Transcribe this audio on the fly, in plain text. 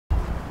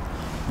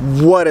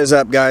What is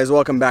up, guys?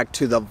 Welcome back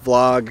to the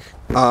vlog.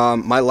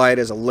 My light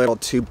is a little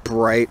too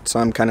bright, so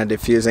I'm kind of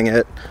diffusing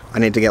it. I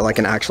need to get like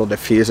an actual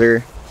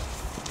diffuser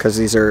because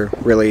these are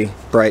really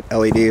bright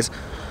LEDs.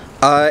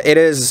 It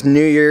is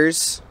New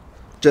Year's.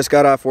 Just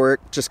got off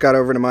work. Just got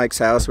over to Mike's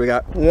house. We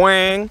got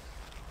Wang.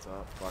 What's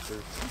up,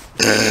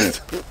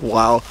 fuckers?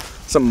 Wow,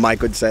 something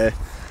Mike would say.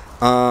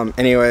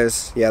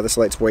 Anyways, yeah, this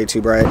light's way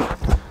too bright.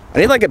 I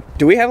need like a.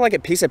 Do we have like a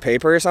piece of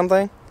paper or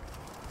something?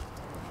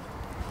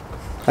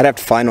 I'd have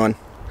to find one.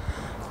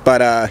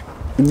 But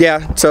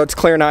yeah, so it's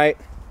clear night.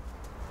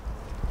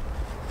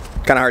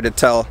 Kind of hard to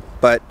tell,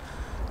 but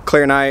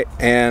clear night,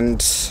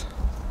 and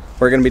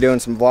we're gonna be doing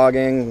some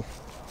vlogging.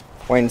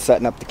 Wayne's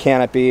setting up the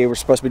canopy. We're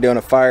supposed to be doing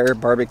a fire,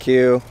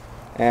 barbecue,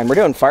 and we're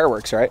doing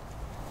fireworks, right?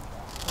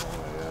 Yeah,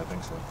 I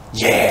think so.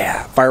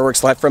 Yeah,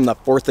 fireworks live from the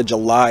 4th of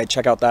July.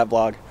 Check out that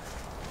vlog.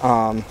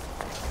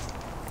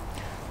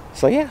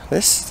 So yeah,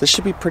 this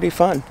should be pretty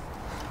fun.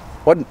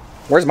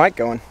 Where's Mike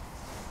going?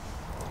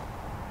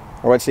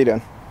 Or what's he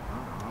doing?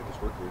 I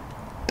just work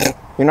here.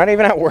 You're not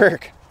even at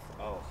work.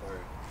 Oh,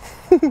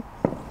 sorry.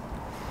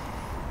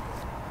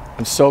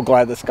 I'm so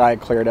glad the sky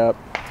cleared up.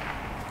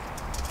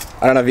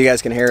 I don't know if you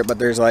guys can hear it, but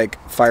there's like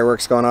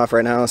fireworks going off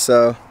right now,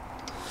 so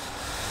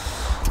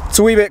it's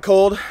a wee bit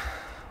cold.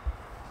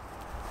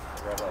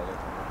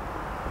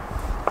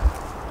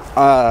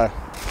 I'm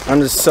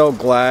just so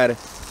glad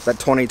that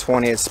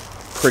 2020 is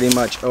pretty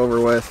much over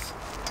with,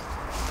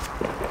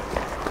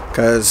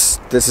 because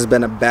this has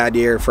been a bad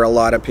year for a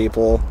lot of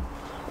people,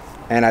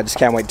 and I just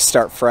can't wait to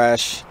start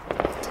fresh.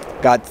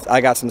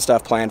 I got some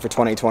stuff planned for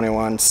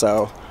 2021,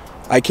 so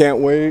I can't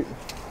wait.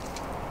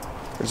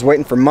 We're just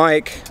waiting for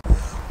Mike.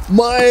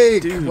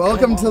 Mike, dude,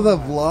 welcome to the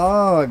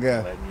vlog.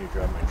 Letting you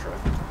drive my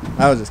truck.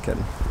 I was just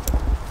kidding.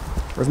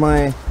 Where's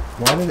my?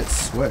 Why did it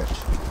switch? Do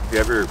you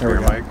have your There we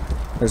repair go.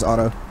 mic? There's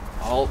auto.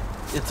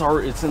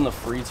 It's in the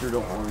freezer,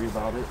 don't worry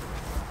about it.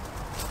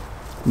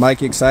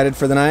 Mike, you excited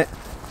for the night?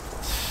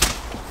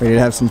 Ready to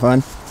have some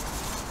fun?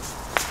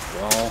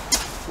 Well,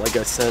 like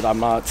I said,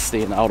 I'm not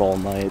staying out all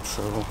night,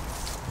 so.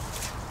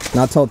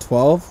 Not till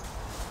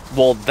 12?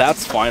 Well,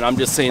 that's fine. I'm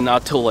just saying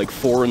not till like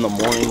 4 in the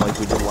morning like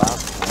we did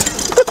last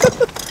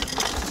time.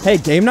 Hey,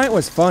 game night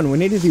was fun. We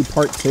need to do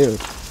part 2. Alright,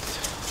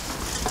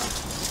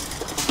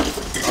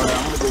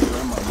 I'm gonna go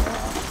grab my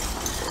map.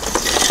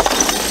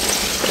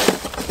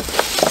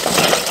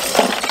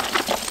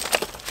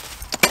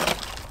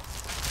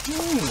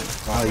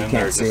 Oh, you in can't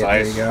there, see it. just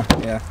There you go.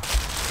 Yeah.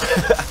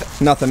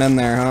 Nothing in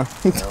there, huh?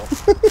 No.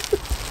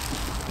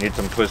 Need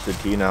some Twisted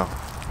Tea now.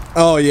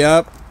 Oh,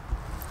 yep.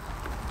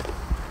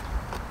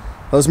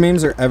 Those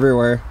memes are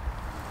everywhere.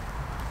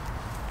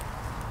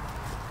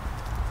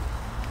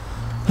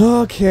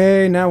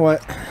 Okay, now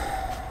what? I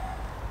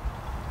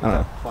don't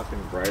know.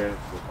 Fucking bright.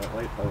 That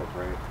light felt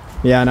bright.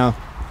 Yeah, I know.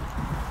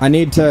 I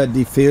need to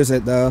defuse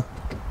it, though.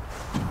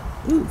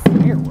 Ooh,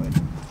 firewood.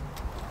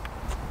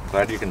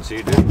 Glad you can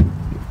see, dude.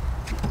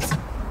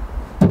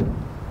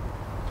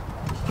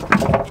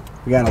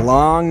 We got a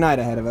long night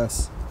ahead of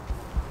us.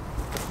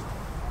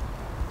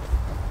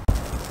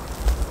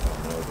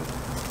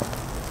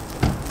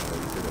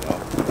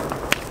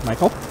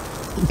 Michael?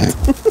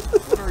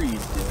 What are you doing?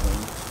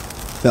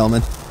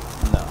 Filming.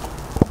 No.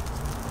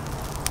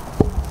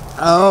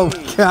 Oh,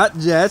 got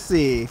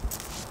Jesse.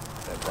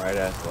 That bright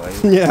ass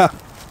light. Yeah.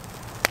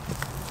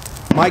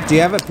 Mike, do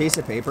you have a piece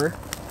of paper?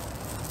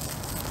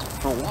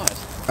 For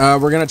what?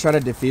 We're gonna try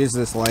to diffuse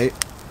this light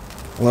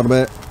a little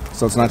bit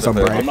so it's not so I'm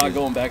bright. not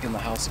going back in the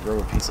house to grab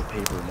a piece of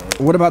paper, mate.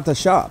 What about the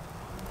shop?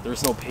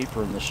 There's no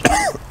paper in the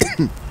shop.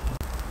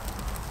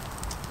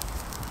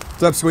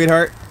 What's up,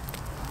 sweetheart?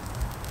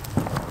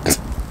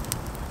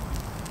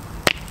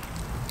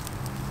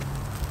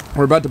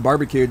 We're about to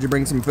barbecue. Did you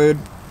bring some food?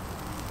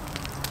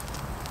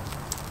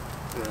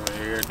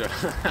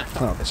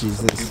 Oh,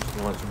 Jesus.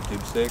 You want some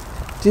tube steak?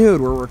 Dude,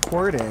 we're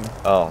recording.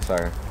 Oh,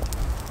 sorry.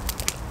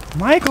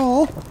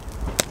 Michael!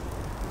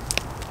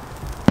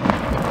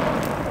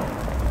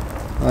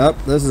 Oh,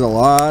 this is a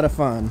lot of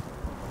fun.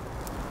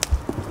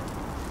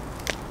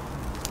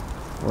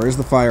 Where's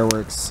the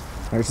fireworks?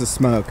 There's the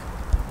smoke.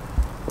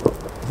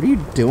 What are you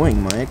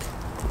doing, Mike?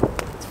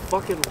 It's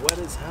fucking wet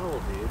as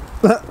hell, dude.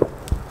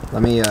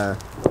 Let me,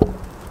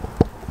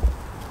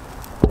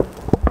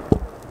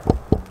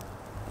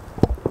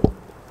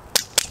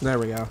 There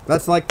we go.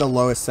 That's like the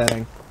lowest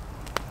setting.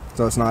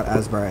 So it's not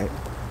as bright.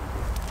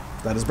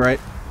 That is bright?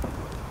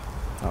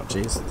 Oh,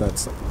 jeez.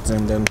 That's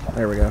zoomed in.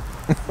 There we go.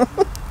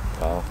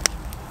 Wow.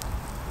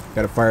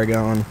 Got a fire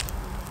going.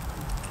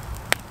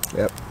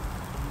 Yep.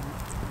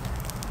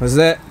 This is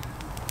it.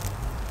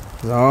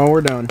 That's all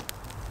we're doing.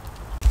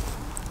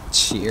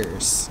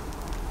 Cheers.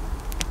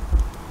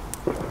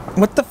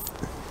 What the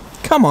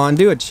Come on,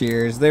 do a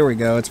cheers. There we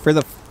go. It's for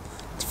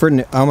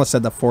I almost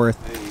said the 4th.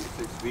 Hey,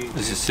 6 feet.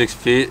 This is 6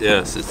 feet?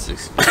 Yes, it's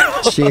 6 feet.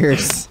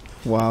 Cheers.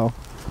 Wow.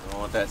 I don't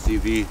want that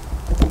CV.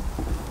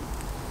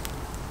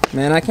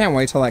 Man, I can't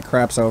wait till that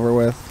crap's over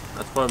with.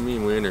 That's what I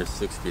mean, we're in there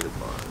 6 feet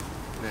apart.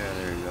 Yeah,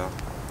 there you go.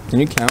 Can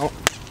you count?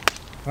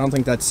 I don't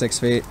think that's 6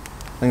 feet.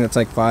 I think that's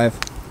like 5.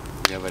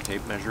 you have a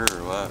tape measure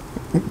or what?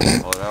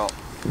 Pull it out.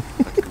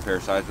 Let's compare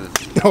sizes.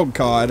 Oh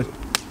God.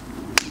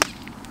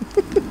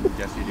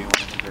 Guess you do want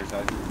to compare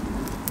sizes?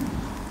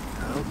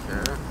 I don't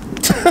care.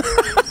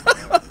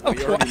 Well,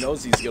 he already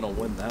knows he's gonna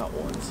win that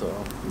one, so.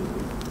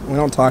 We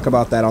don't talk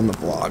about that on the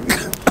vlog.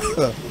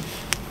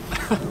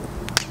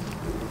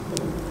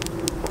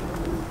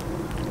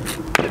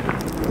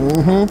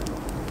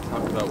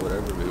 Talk about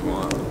whatever we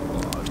want.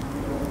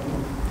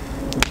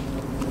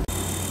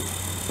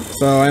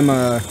 So I'm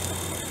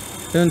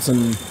doing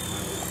some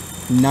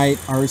night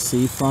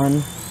RC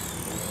fun.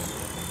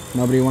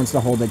 Nobody wants to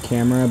hold the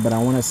camera, but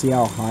I want to see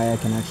how high I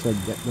can actually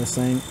get this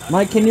thing.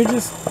 Mike, can you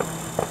just...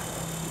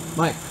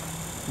 Mike,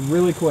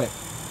 really quick.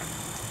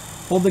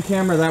 Hold the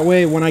camera, that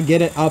way when I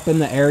get it up in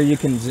the air you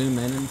can zoom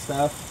in and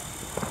stuff.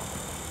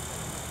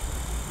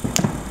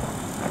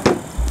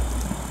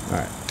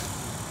 Alright.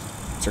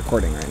 It's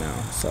recording right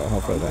now, so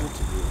hopefully that...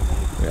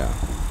 Yeah.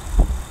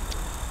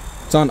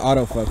 It's on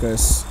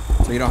autofocus,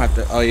 so you don't have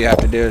to... All you have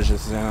to do is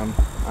just zoom.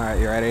 Alright,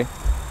 you ready?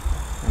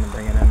 I'm gonna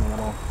bring it in a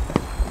little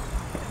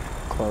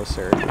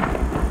closer.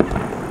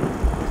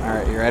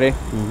 Alright, you ready?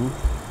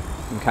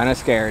 Mm-hmm. I'm kind of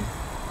scared.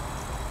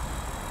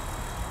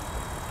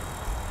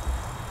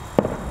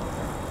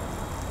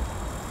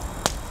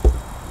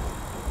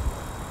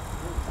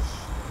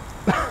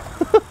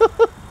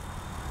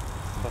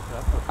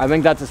 I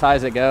think that's as high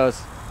as it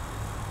goes.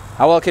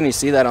 How well can you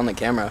see that on the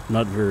camera?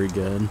 Not very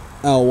good.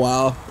 Oh,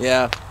 wow.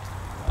 Yeah.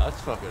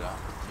 That's fucking up.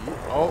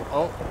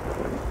 Oh.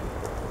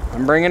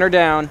 I'm bringing her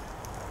down.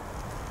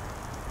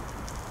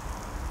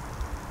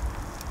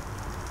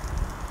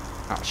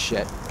 Oh,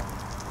 shit.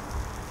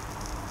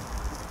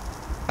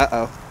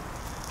 Uh-oh.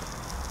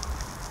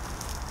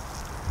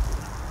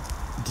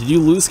 Did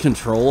you lose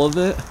control of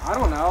it? I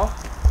don't know.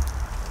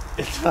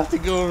 It's about to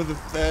go over the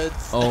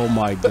fence. Oh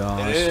my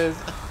gosh. It is.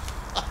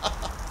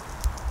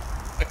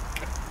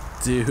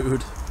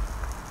 Dude.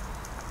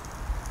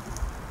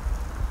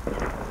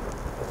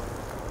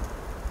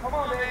 Come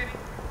on, baby.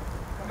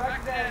 Come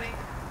back to daddy.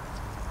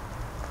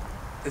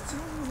 It's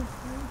over the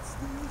fence,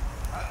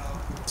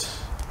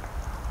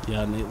 dude.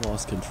 Yeah, Nate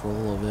lost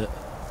control of it.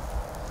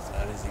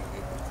 How does he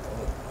get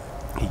control?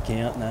 He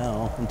can't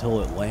now until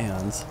it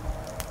lands.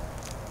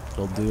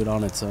 It'll do it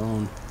on its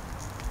own.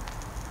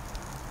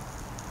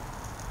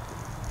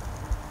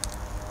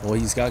 Well,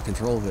 he's got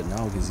control of it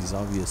now because he's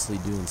obviously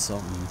doing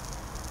something.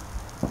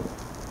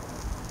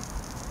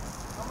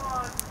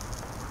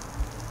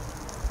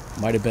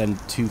 Might have been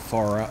too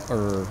far out,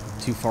 or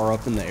too far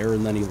up in the air,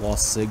 and then he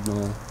lost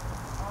signal.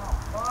 Oh,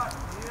 fuck,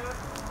 dude.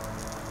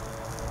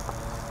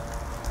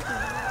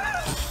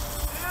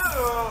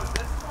 Dude,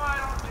 this is why I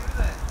don't do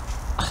this.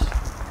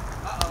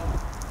 Uh-oh.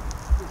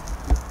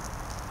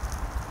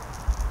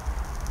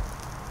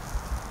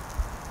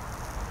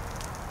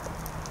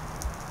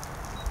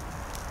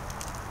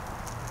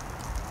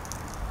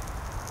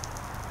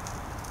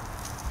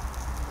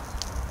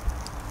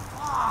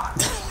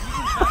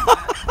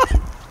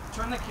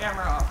 Turn the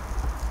camera off.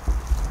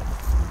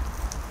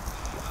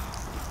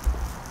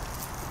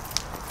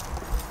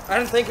 I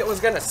didn't think it was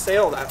gonna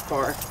sail that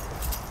far.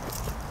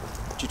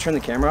 Did you turn the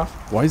camera off?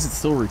 Why is it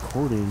still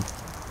recording?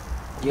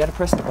 You gotta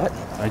press the button.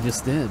 I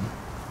just did.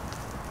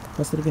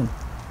 Press it again.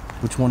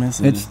 Which one is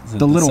it? It's Is it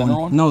the little center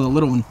one. No, the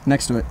little one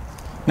next to it.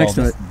 Next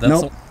to it.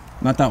 That's Nope,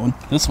 not that one.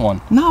 this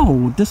one.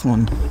 No, this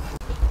one.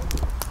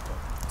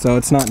 So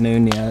it's not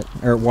noon yet,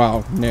 or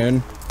wow,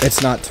 noon.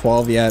 It's not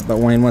 12 yet, but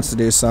Wayne wants to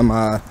do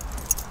some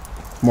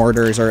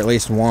mortars, or at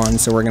least one,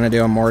 so we're gonna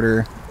do a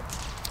mortar.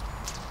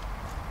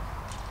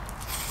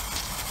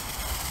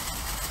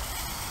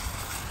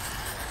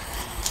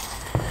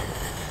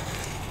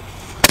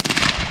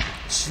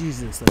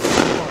 Jesus, that's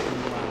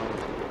fucking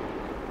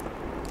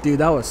loud. Dude,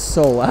 that was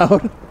so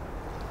loud.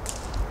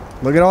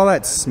 Look at all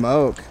that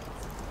smoke.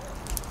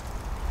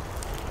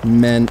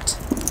 Mint.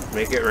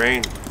 Make it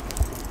rain.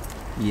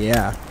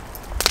 Yeah.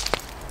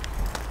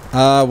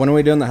 When are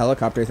we doing the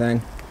helicopter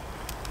thing?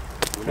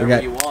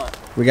 Whenever you want.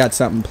 We got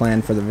something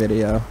planned for the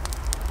video,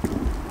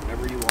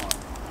 Whenever you want.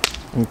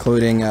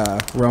 including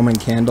Roman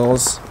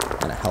candles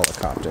and a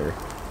helicopter.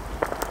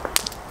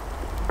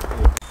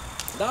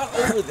 Not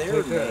over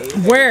there, Nate.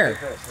 Where?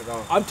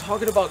 I'm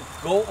talking about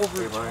go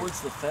over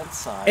towards the fence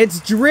side. It's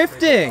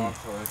drifting.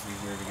 So it's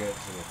easier to get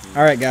to the feet.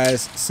 All right,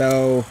 guys.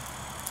 So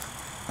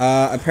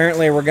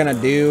apparently we're gonna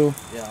do.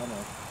 Yeah, I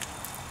know.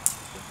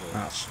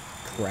 Oh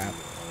crap.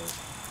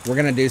 We're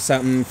gonna do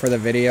something for the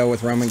video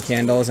with Roman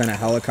candles and a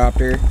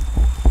helicopter.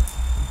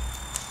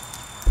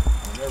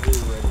 Whenever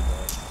you're ready,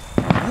 bud.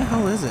 Where the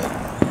hell is it?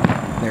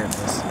 There it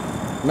is.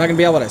 I'm not gonna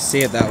be able to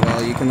see it that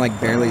well. You can like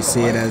barely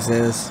see it as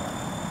is.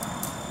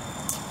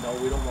 No,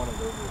 we don't want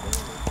it over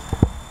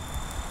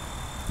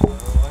there.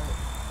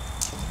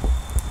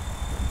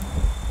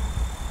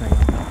 Hang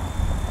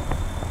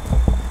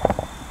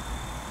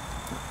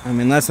on. I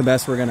mean, that's the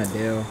best we're gonna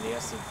do. He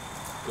has to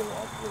go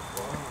up with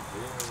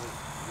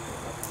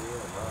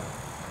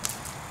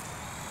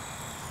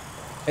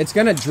It's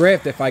gonna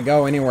drift if I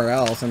go anywhere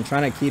else. I'm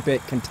trying to keep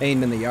it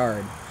contained in the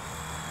yard.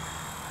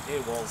 Okay,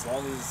 well, as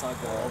long as it's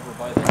not going over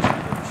by the church.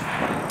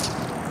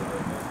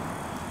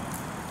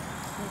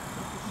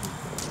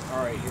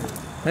 Alright, here.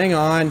 Hang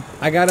on.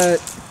 I gotta...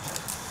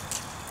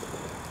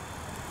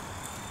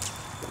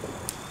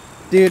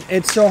 Dude,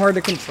 it's so hard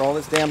to control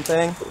this damn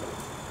thing.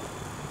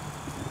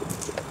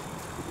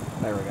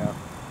 There we go.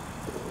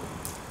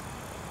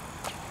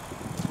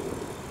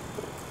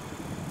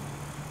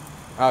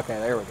 Okay,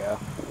 there we go.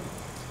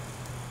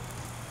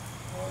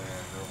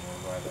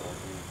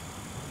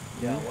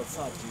 Yeah, let's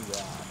not do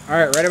that.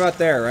 Alright, right about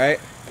there, right?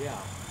 Yeah.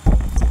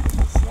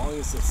 As long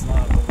as it's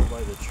not over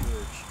by the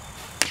church.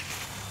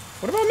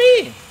 What about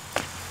me?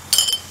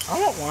 I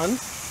want one.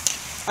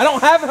 I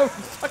don't have a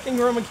fucking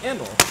Roman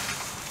candle.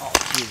 Oh,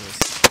 Jesus.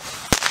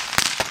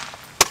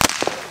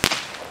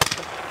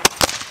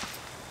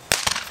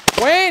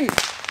 Wayne!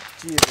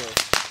 Jesus.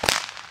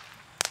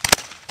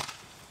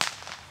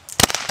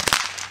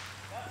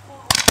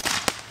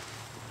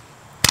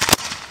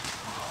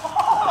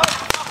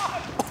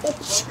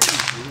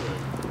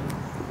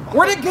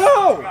 Where'd it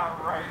go?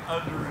 Right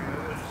under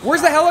it.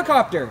 Where's the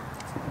helicopter?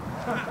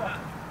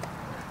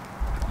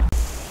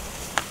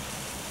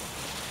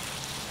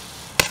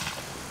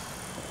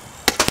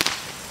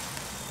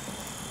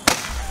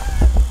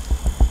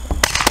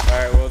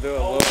 Alright, we'll do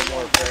a little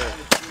more fair.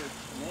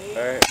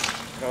 Alright,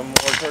 come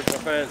more towards the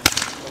fence.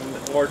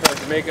 Come more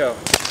towards Mako.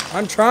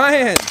 I'm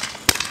trying.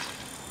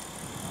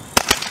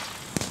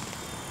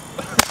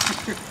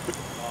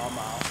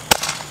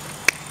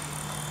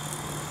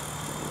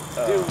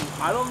 Dude,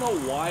 I don't know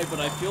why, but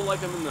I feel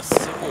like I'm in the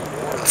Civil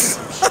War or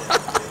some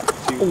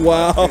shit.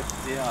 Wow.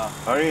 Yeah.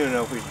 I don't even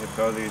know if we should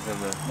throw these in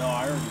the... No,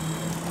 I already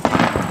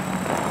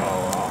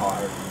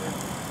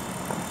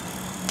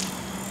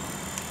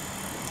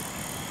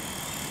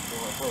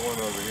Oh, I put one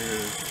over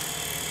here.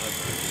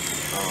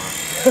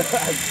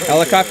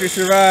 Helicopter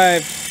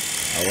survived.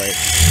 Oh wait.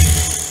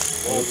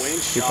 Well, Wayne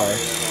Too shot far. it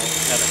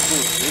and had a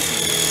cool vision.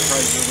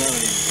 Probably doesn't have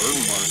any burn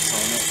marks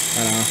on it.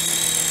 I know.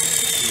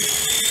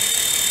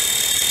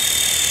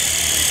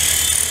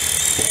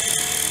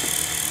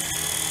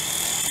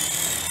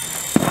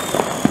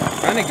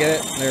 Trying to get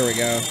it. There we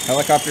go.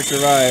 Helicopter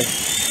survived.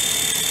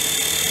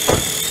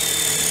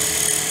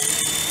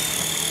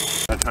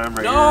 That time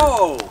right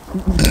No!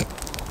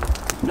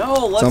 No,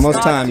 let's It's almost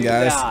not time, do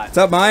guys. that. What's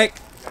up, Mike?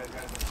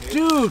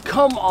 Dude,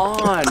 come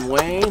on,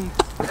 Wayne.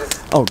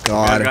 Oh here.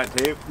 God. I got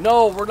tape.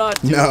 No, we're not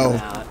doing No.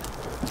 that.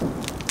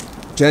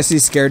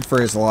 Jesse's scared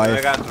for his I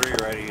life. got 3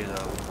 ready,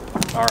 though.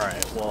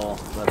 Alright, well,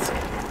 that's it.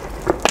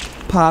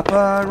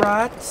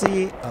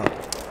 Paparazzi. Oh.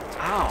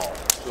 Ow.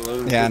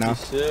 Yeah, I know.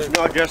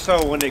 No, just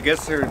so when it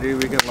gets there,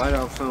 dude, we can light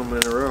off some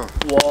in a row.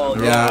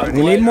 Well, Yeah, I'm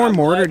we need more I'm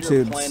mortar glad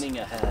you're tubes. planning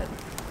ahead.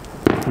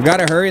 We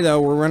gotta hurry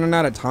though. We're running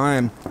out of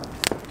time.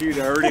 Dude,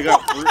 I already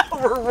got 3.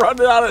 We're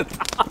running out of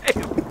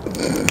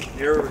time.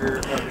 You're over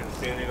here fucking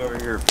standing over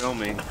here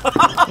filming.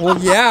 Well,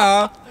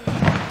 yeah.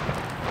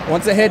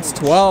 Once it hits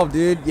 12,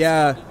 dude.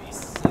 Yeah.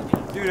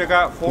 Dude, I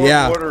got 4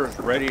 Yeah. mortars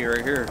ready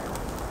right here.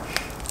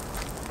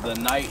 The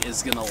night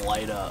is gonna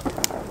light up.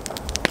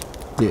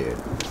 Dude,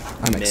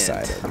 I'm Mint.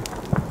 excited.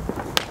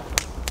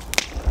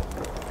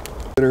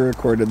 Could have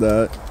recorded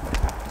that.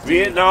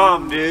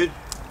 Vietnam, dude.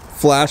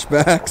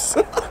 Flashbacks.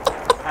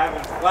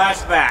 Having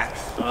flashbacks.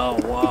 Oh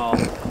wow.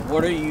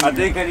 What are you? I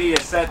think I need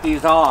to set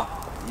these off.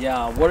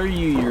 Yeah. What are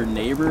you? Your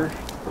neighbor?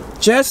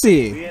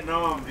 Jesse,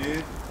 Vietnam,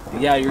 dude.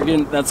 Yeah, you're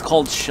getting. That's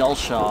called shell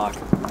shock.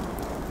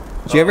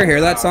 did you ever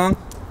hear that song?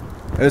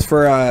 It was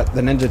for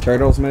the Ninja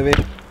Turtles movie.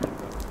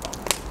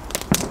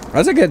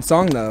 That's a good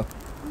song though.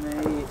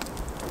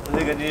 I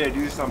think I need to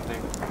do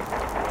something.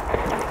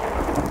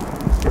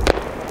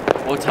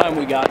 What time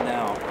we got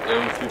now?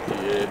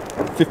 58.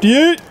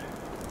 58.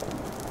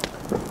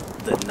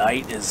 The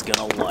night is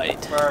gonna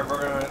light.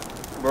 Alright,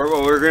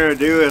 what we're gonna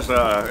do is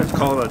it's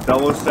called a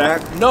double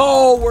stack.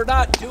 No, we're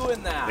not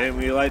doing that. And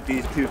we light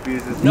these 2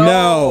 pieces.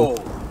 No.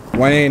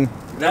 Wayne,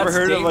 That's Never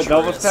heard dangerous. of a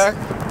double stack?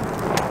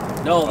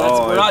 No, that's,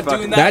 Oh, we're it's not fucking-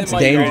 doing that. that's in my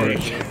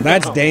dangerous. yard.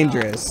 That's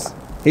dangerous.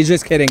 He's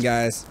just kidding,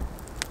 guys.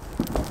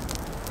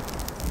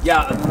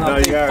 Yeah, and then No, that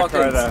you thing gotta fucking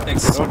try that.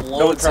 explodes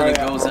Don't try and it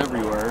that. goes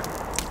everywhere.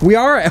 We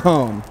are at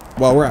home.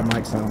 Well, we're at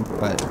Mike's home,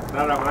 but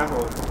Not at my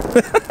home.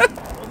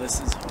 Well,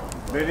 this is home.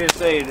 They didn't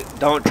say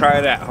don't try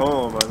it at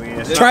home. I mean,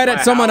 it's try it not at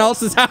my someone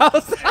house. else's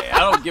house. Hey, I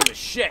don't give a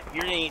shit.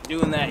 You ain't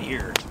doing that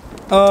here.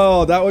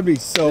 Oh, that would be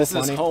so This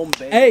funny. is home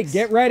base. Hey,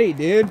 get ready,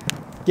 dude.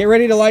 Get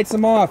ready to light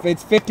some off.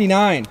 It's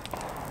 59.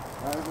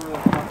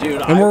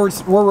 Dude, And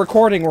we're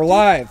recording. We're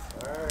live.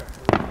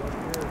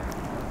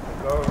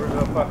 Go over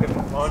the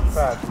fucking launch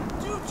pad.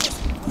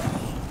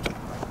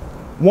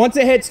 Once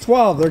it hits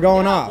 12, they're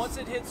going yeah, off. once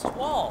it hits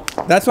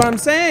 12. That's what I'm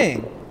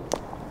saying.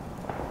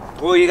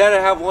 Well, you gotta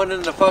have one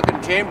in the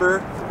fucking chamber.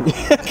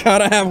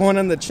 Gotta have one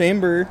in the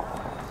chamber.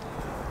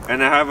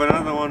 And I have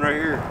another one right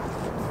here.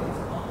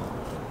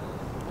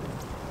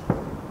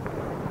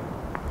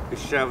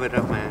 Just shove it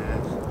up my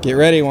ass. Get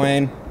ready,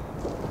 Wayne.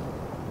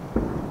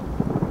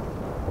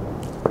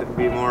 Couldn't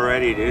be more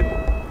ready, dude.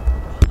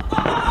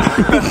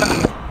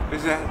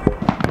 Who's that?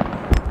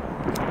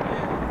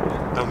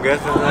 I'm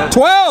guessing that.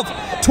 12!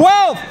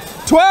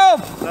 12!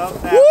 12!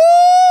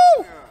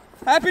 Woo!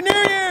 Happy New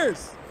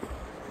Year's!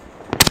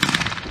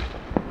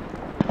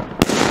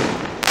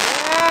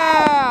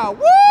 Yeah!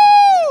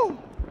 Woo!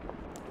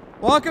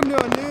 Welcome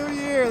to a new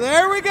year.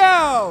 There we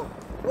go!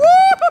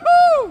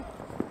 Woo!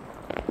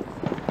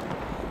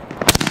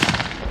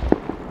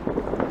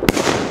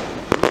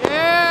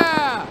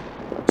 Yeah!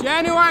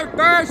 January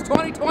 1st,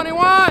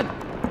 2021!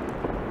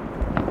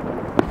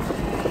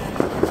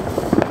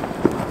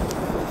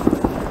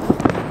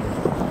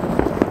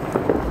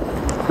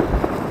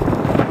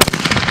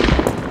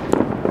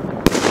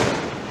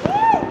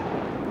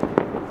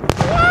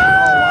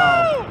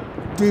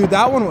 Dude,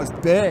 that one was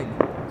big.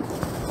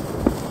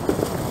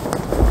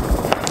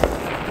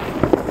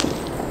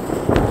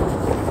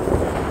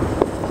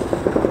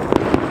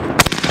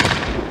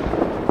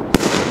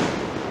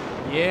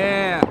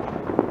 Yeah.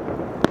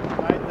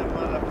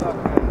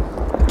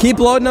 Keep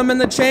loading them in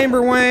the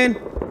chamber, Wayne.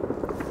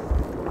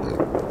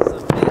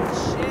 Some big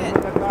shit.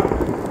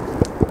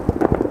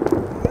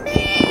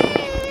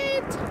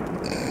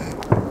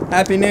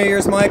 Happy New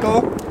Year's,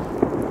 Michael.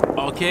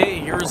 Okay,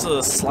 here's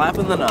a slap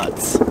in the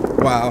nuts.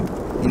 Wow.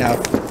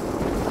 Enough.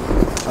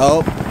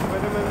 Oh.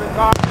 Put him in the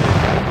coffin.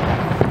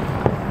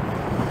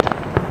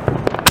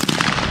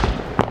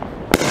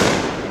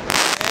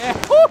 Yeah.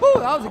 Woo-hoo,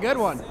 that was a good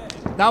one.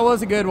 That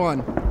was a good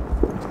one.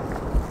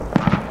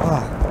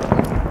 Oh.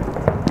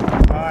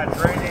 Oh, it's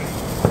raining.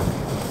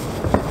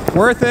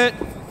 Worth it.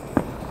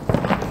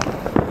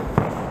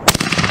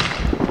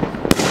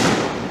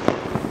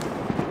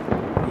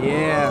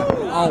 Yeah.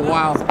 Oh,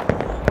 wow.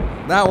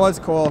 That was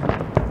cool.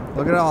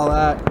 Look at all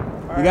that.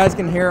 You guys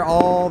can hear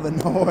all the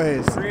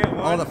noise,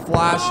 all the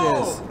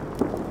flashes.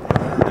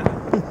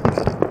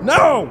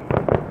 No!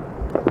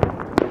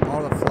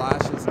 All the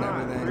flashes and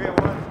everything. 3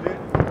 at once, dude.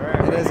 All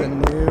right, It is a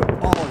new,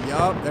 oh,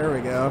 yup, there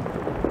we go.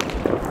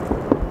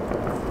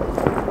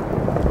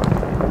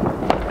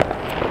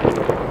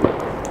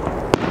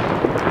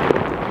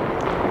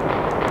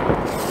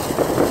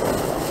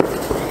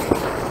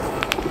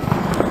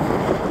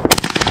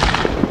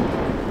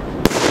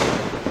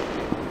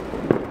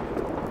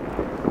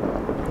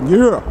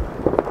 Yeah.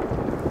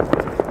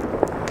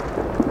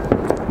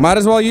 Might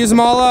as well use them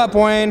all up,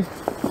 Wayne.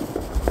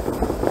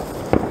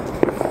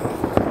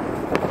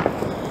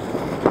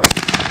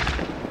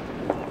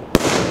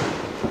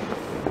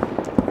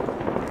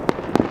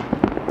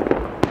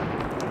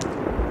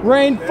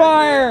 Rain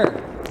fire!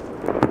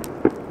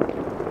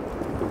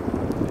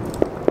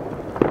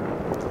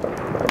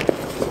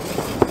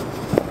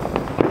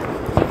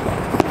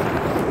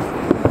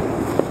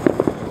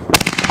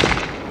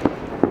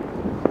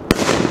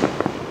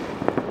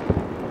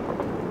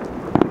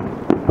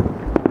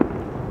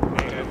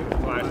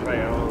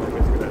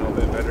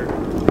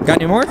 Got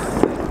any more?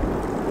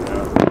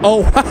 Yeah.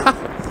 Oh,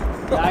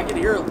 Yeah, I can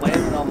hear it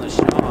landing on the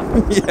shop.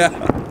 yeah.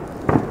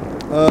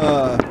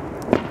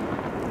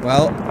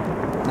 Well,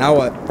 now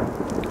what?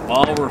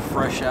 While we're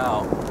fresh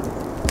out.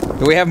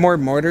 Do we have more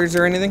mortars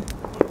or anything?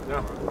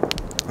 No.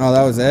 Oh,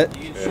 that was it?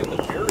 You can shoot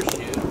the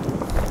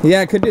parachute.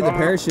 Yeah, I could do the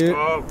parachute.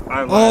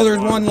 Oh, there's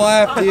one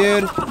left,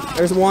 dude.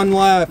 There's one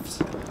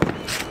left.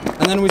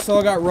 And then we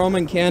still got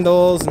Roman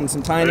candles and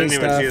some I tiny didn't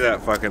even stuff. see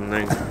that fucking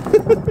thing.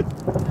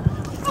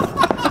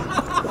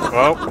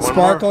 Well, one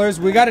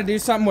Sparklers. We got to do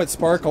something with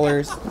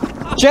sparklers.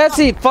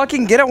 Jesse,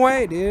 fucking get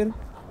away, dude.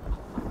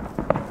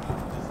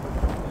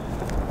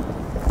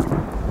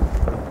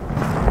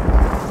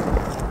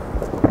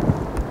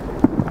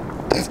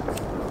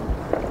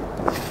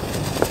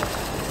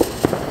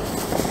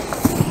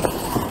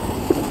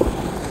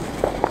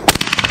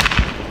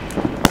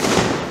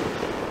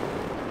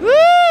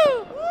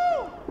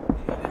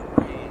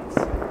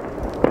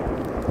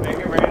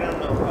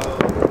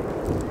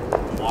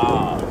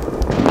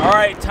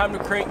 Time to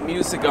crank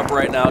music up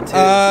right now, too.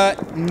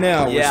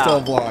 No, we're Yeah.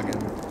 still vlogging.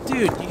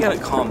 Dude, you gotta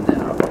calm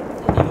down.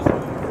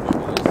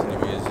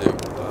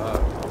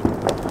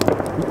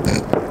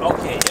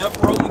 Okay,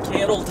 yep, Roman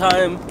candle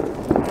time.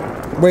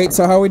 Wait,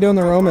 so how are we doing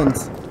the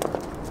Romans?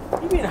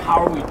 You mean,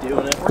 how are we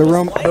doing it? We're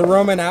just The playing.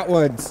 Roman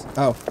Atwoods.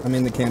 Oh, I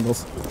mean the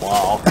candles.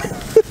 Wow.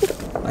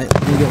 I'm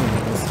getting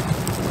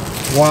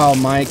those. Wow,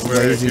 Mike, Where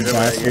did lazy you do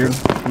that bastard.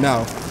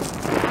 No.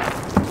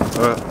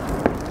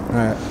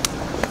 Alright.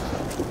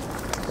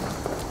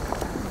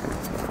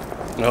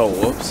 Oh,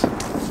 whoops.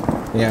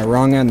 Yeah,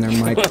 wrong end there,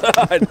 Mike.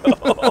 I know.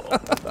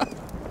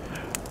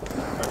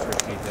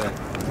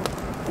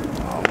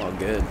 Oh, all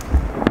good.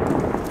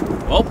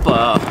 Well,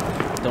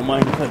 don't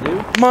mind if I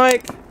do.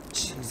 Mike!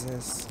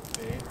 Jesus.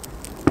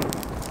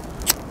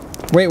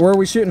 Wait, where are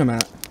we shooting them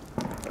at?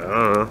 I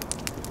don't know.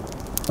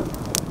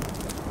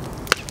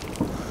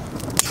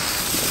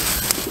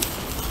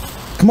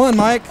 Come on,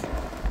 Mike.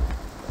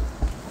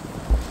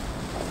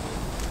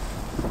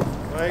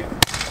 Mike.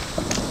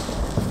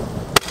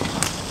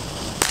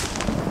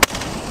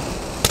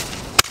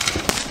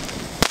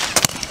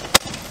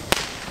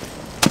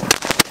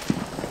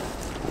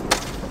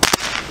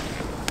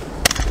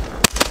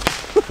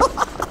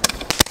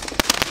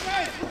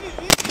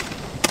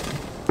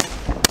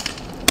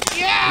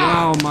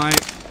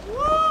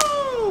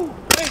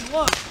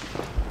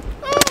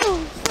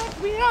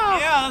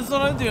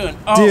 doing?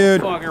 Oh,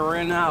 Dude. fuck, I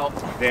ran out.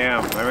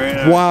 Damn, I ran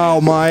out. Wow,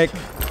 Mike.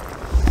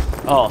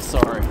 Oh,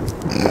 sorry.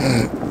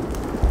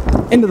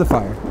 Into the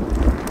fire.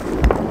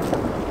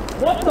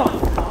 What the?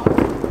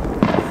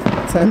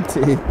 It's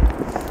empty.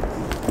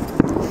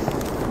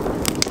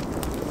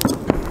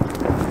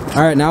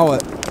 All right, now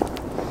what?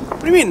 What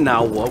do you mean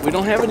now what? We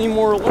don't have any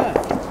more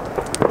left.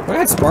 We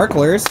got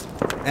sparklers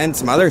and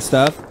some other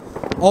stuff.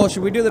 Oh,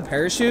 should we do the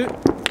parachute?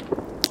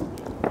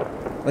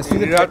 Let's do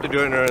You the. have to do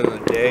it during the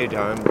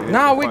daytime, dude.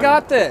 No, we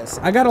got this.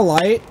 I got a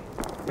light.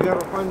 You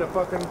gotta find the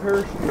fucking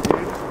parachute,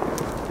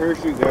 dude.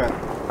 Parachute guy.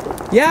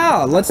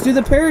 Yeah, let's do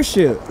the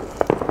parachute.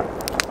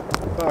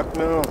 Fuck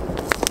no.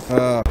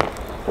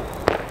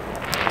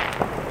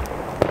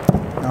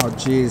 Oh,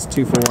 geez,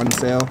 2-for-1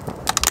 sale.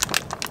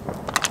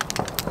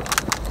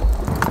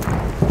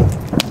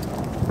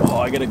 Oh,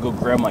 I gotta go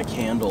grab my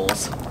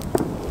candles.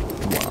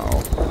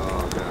 Wow.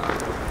 Oh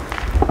god.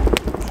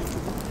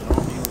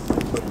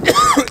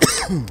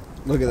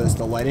 Look at this.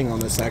 The lighting on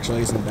this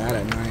actually isn't bad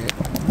at night.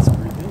 That's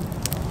pretty good.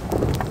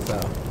 So.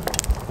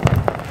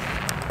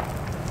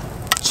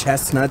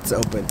 Chestnuts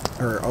open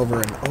or over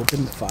an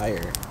open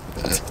fire.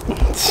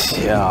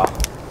 Yeah.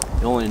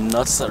 The only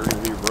nuts that are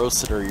gonna be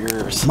roasted are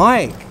yours.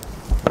 Mike.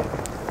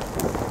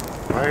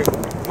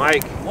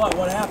 Mike.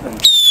 What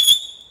happened?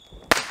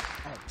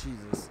 Oh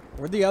Jesus.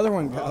 Where'd the other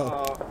one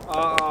go?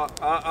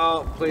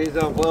 Please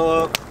don't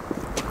blow up.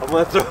 I'm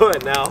gonna throw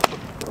it now.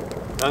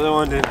 The other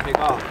one didn't take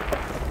off.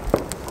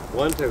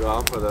 One took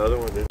off, but the other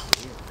one didn't.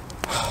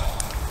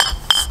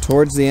 It's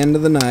towards the end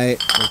of the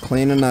night. We're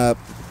cleaning up.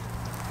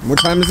 What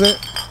time is it?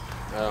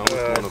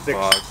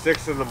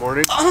 Six in the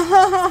morning.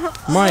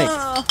 Mike.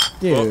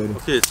 Dude.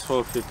 Okay, it's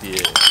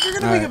 12:58. You're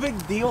gonna make a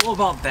big deal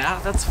about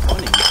that? That's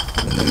funny.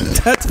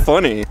 That's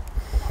funny.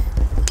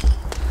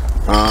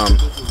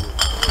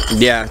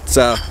 Yeah,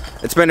 so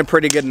it's been a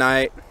pretty good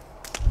night.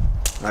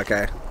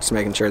 Okay, just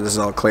making sure this is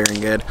all clear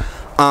and good.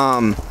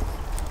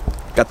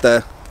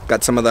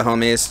 Got some of the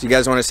homies. Do you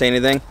guys want to say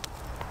anything?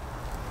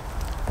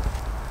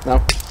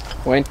 No?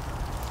 Wayne?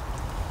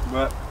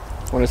 What?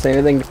 Want to say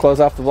anything to close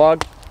off the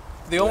vlog?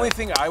 The only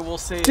thing I will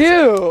say is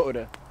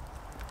Dude!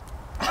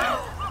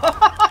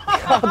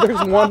 God,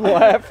 there's one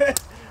left.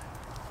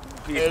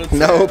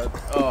 Nope.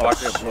 oh,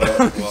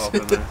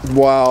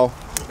 Wow.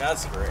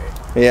 that's great.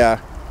 Yeah.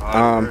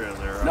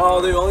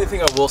 No, the only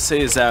thing I will say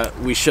is that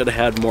we should have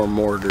had more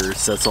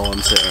mortars. That's all I'm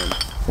saying.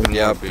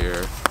 Yep.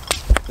 Beer.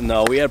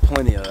 No, we had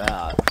plenty of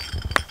that.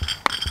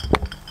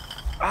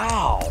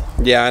 Ow!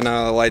 Yeah, I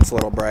know, the light's a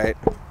little bright.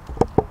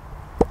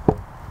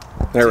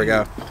 There we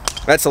go.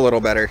 That's a little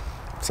better.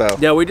 So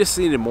Yeah, we just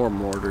needed more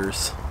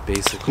mortars,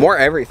 basically. more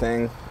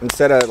everything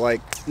instead of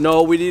like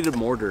No, we needed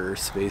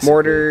mortars, basically.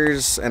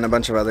 mortars and a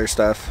bunch of other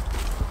stuff.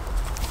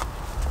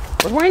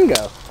 Where'd Wayne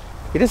go?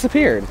 He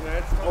disappeared.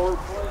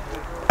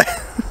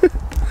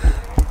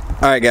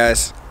 Alright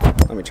guys,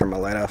 let me turn my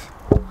light off.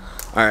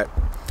 Alright,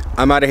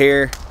 I'm out of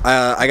here.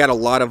 I got a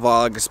lot of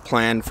vlogs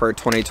planned for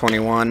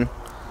 2021,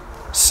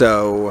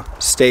 so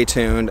stay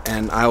tuned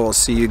and I will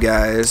see you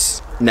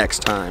guys next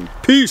time.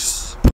 Peace!